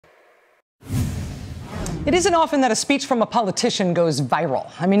It isn't often that a speech from a politician goes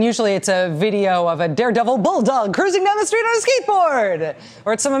viral. I mean, usually it's a video of a daredevil bulldog cruising down the street on a skateboard,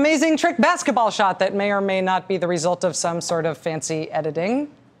 or it's some amazing trick basketball shot that may or may not be the result of some sort of fancy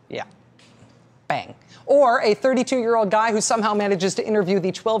editing. Yeah. Bang. Or a 32-year-old guy who somehow manages to interview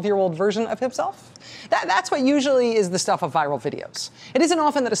the 12-year-old version of himself. That's what usually is the stuff of viral videos. It isn't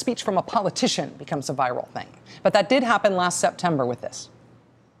often that a speech from a politician becomes a viral thing. But that did happen last September with this.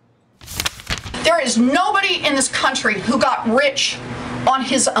 There is nobody in this country who got rich on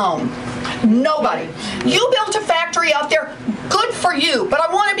his own. Nobody. You built a factory out there, good for you, but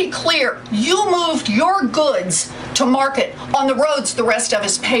I want to be clear, you moved your goods to market on the roads the rest of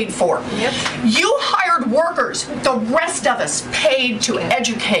us paid for. Yep. You hired workers the rest of us paid to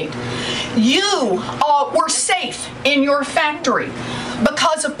educate. You were safe in your factory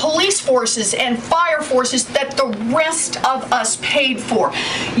because of police forces and fire forces that the rest of us paid for.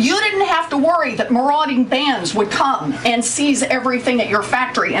 You didn't have to worry that marauding bands would come and seize everything at your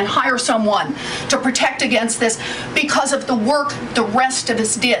factory and hire someone to protect against this because of the work the rest of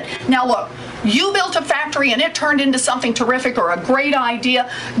us did. Now look, you built a factory and it turned into something terrific or a great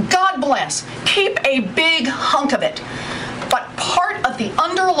idea. God bless. Keep a big hunk of it. But part of the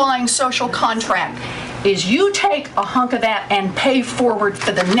underlying social contract is you take a hunk of that and pay forward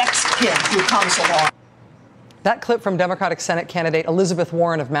for the next kid who comes along. That clip from Democratic Senate candidate Elizabeth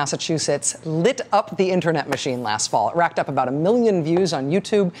Warren of Massachusetts lit up the internet machine last fall. It racked up about 1 million views on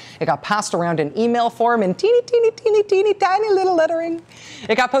YouTube. It got passed around in email form in teeny tiny little lettering.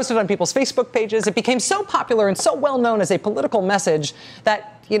 It got posted on people's Facebook pages. It became so popular and so well known as a political message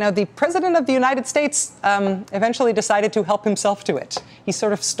that, you know, the president of the United States eventually decided to help himself to it. He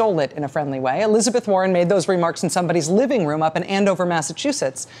sort of stole it in a friendly way. Elizabeth Warren made those remarks in somebody's living room up in Andover,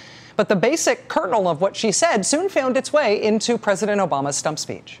 Massachusetts. But the basic kernel of what she said soon found its way into President Obama's stump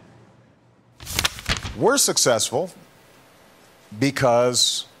speech. We're successful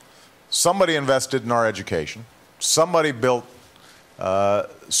because somebody invested in our education, somebody built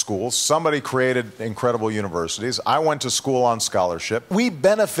schools, somebody created incredible universities. I went to school on scholarship. We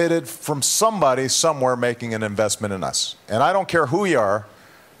benefited from somebody somewhere making an investment in us. And I don't care who you are,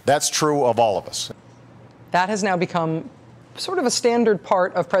 that's true of all of us. That has now become sort of a standard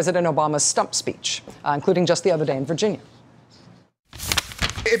part of President Obama's stump speech, including just the other day in Virginia.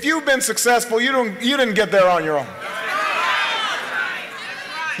 If you've been successful, you didn't get there on your own.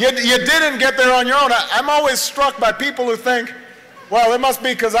 You didn't get there on your own. I'm always struck by people who think, well, it must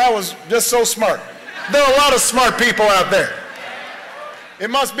be because I was just so smart. There are a lot of smart people out there. It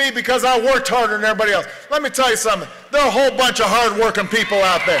must be because I worked harder than everybody else. Let me tell you something. There are a whole bunch of hard-working people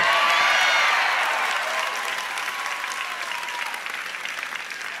out there.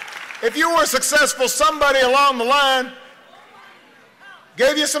 If you were successful, somebody along the line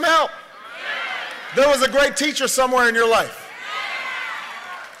gave you some help. There was a great teacher somewhere in your life.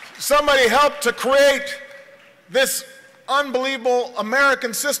 Somebody helped to create this unbelievable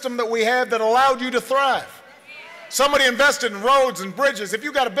American system that we have that allowed you to thrive. Somebody invested in roads and bridges. If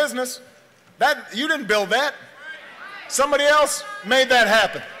you got a business, you didn't build that. Somebody else made that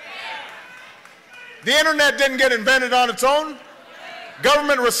happen. The internet didn't get invented on its own.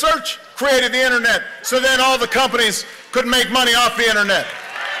 Government research created the internet, so then all the companies could make money off the internet.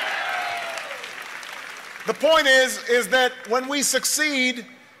 The point is that when we succeed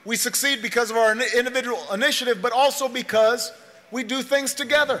because of our individual initiative, but also because we do things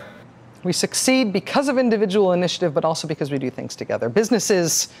together. We succeed because of individual initiative, but also because we do things together.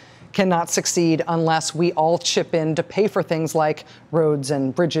 Businesses cannot succeed unless we all chip in to pay for things like roads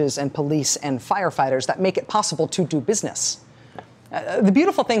and bridges and police and firefighters that make it possible to do business. The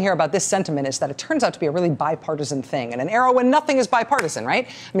beautiful thing here about this sentiment is that it turns out to be a really bipartisan thing in an era when nothing is bipartisan, right?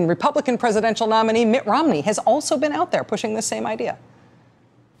 I mean, Republican presidential nominee Mitt Romney has also been out there pushing the same idea.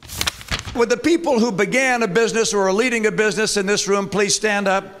 Would the people who began a business or are leading a business in this room please stand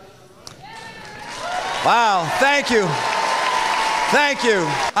up? Wow, thank you. Thank you.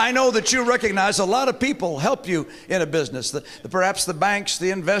 I know that you recognize a lot of people help you in a business. Perhaps the banks,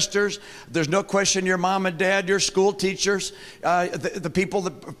 the investors. There's no question your mom and dad, your school teachers, the people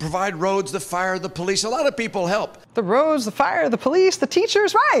that provide roads, the fire, the police. A lot of people help. The roads, the fire, the police, the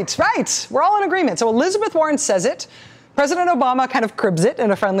teachers. Right. We're all in agreement. So Elizabeth Warren says it. President Obama kind of cribs it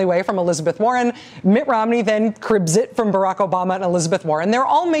in a friendly way from Elizabeth Warren. Mitt Romney then cribs it from Barack Obama and Elizabeth Warren. They're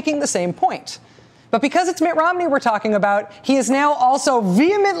all making the same point. But because it's Mitt Romney we're talking about, he is now also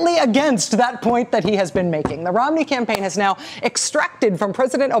vehemently against that point that he has been making. The Romney campaign has now extracted from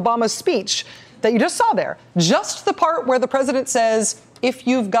President Obama's speech that you just saw there, just the part where the president says, if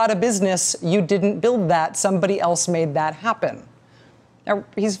you've got a business, you didn't build that, somebody else made that happen. Now,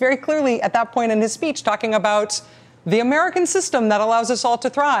 he's very clearly at that point in his speech talking about the American system that allows us all to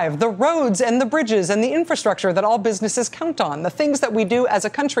thrive, the roads and the bridges and the infrastructure that all businesses count on, the things that we do as a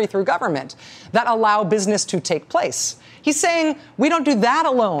country through government that allow business to take place. He's saying we don't do that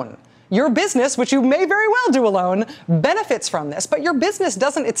alone. Your business, which you may very well do alone, benefits from this, but your business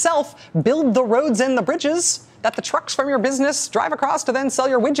doesn't itself build the roads and the bridges that the trucks from your business drive across to then sell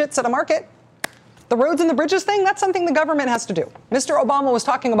your widgets at a market. The roads and the bridges thing, that's something the government has to do. Mr. Obama was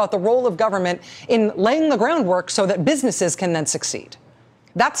talking about the role of government in laying the groundwork so that businesses can then succeed.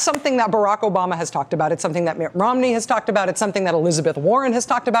 That's something that Barack Obama has talked about. It's something that Mitt Romney has talked about. It's something that Elizabeth Warren has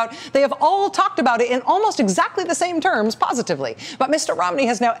talked about. They have all talked about it in almost exactly the same terms positively. But Mr. Romney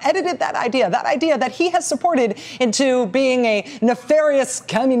has now edited that idea that he has supported into being a nefarious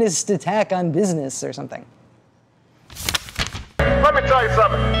communist attack on business or something. Let me tell you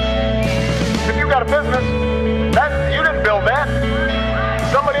something. If you got a business, you didn't build that.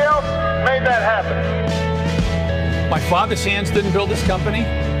 Somebody else made that happen. My father's hands didn't build this company.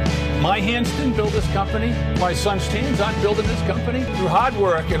 My hands didn't build this company. My son's hands aren't building this company. Through hard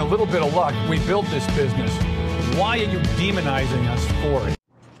work and a little bit of luck, we built this business. Why are you demonizing us for it?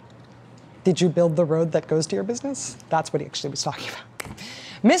 Did you build the road that goes to your business? That's what he actually was talking about.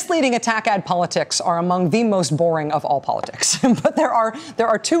 Misleading attack ad politics are among the most boring of all politics. But there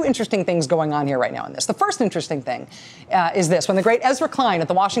are two interesting things going on here right now in this. The first interesting thing is this. When the great Ezra Klein at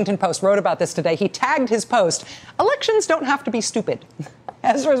the Washington Post wrote about this today, he tagged his post, "Elections don't have to be stupid."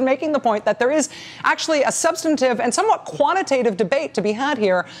 Ezra is making the point that there is actually a substantive and somewhat quantitative debate to be had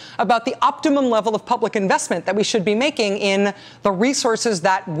here about the optimum level of public investment that we should be making in the resources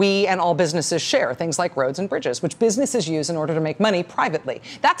that we and all businesses share, things like roads and bridges, which businesses use in order to make money privately.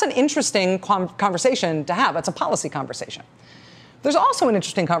 That's an interesting conversation to have. That's a policy conversation. There's also an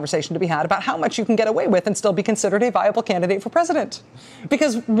interesting conversation to be had about how much you can get away with and still be considered a viable candidate for president.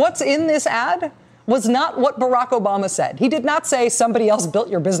 Because what's in this ad was not what Barack Obama said. He did not say somebody else built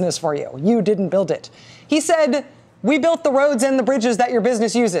your business for you. You didn't build it. He said, we built the roads and the bridges that your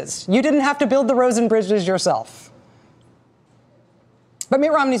business uses. You didn't have to build the roads and bridges yourself. But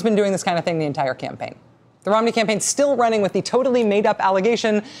Mitt Romney's been doing this kind of thing the entire campaign. The Romney campaign's still running with the totally made-up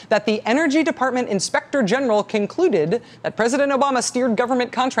allegation that the Energy Department Inspector General concluded that President Obama steered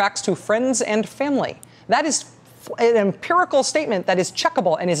government contracts to friends and family. That is an empirical statement that is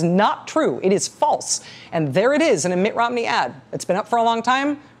checkable and is not true. It is false. And there it is in a Mitt Romney ad. It's been up for a long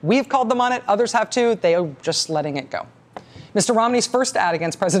time. We've called them on it. Others have too. They are just letting it go. Mr. Romney's first ad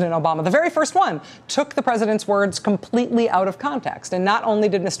against President Obama, the very first one, took the president's words completely out of context. And not only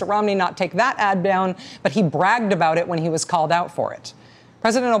did Mr. Romney not take that ad down, but he bragged about it when he was called out for it.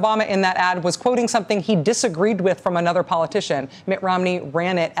 President Obama in that ad was quoting something he disagreed with from another politician. Mitt Romney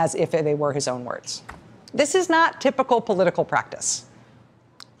ran it as if they were his own words. This is not typical political practice.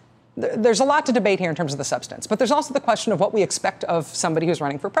 There's a lot to debate here in terms of the substance, but there's also the question of what we expect of somebody who's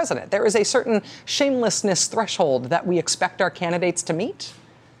running for president. There is a certain shamelessness threshold that we expect our candidates to meet.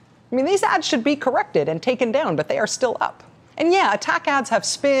 I mean, these ads should be corrected and taken down, but they are still up. And yeah, attack ads have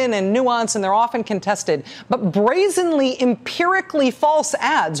spin and nuance, and they're often contested, but brazenly, empirically false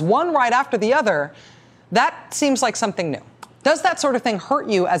ads, one right after the other, that seems like something new. Does that sort of thing hurt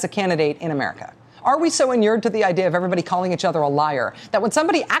you as a candidate in America? Are we so inured to the idea of everybody calling each other a liar that when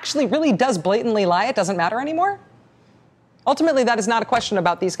somebody actually really does blatantly lie, it doesn't matter anymore? Ultimately, that is not a question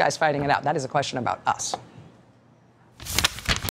about these guys fighting it out. That is a question about us.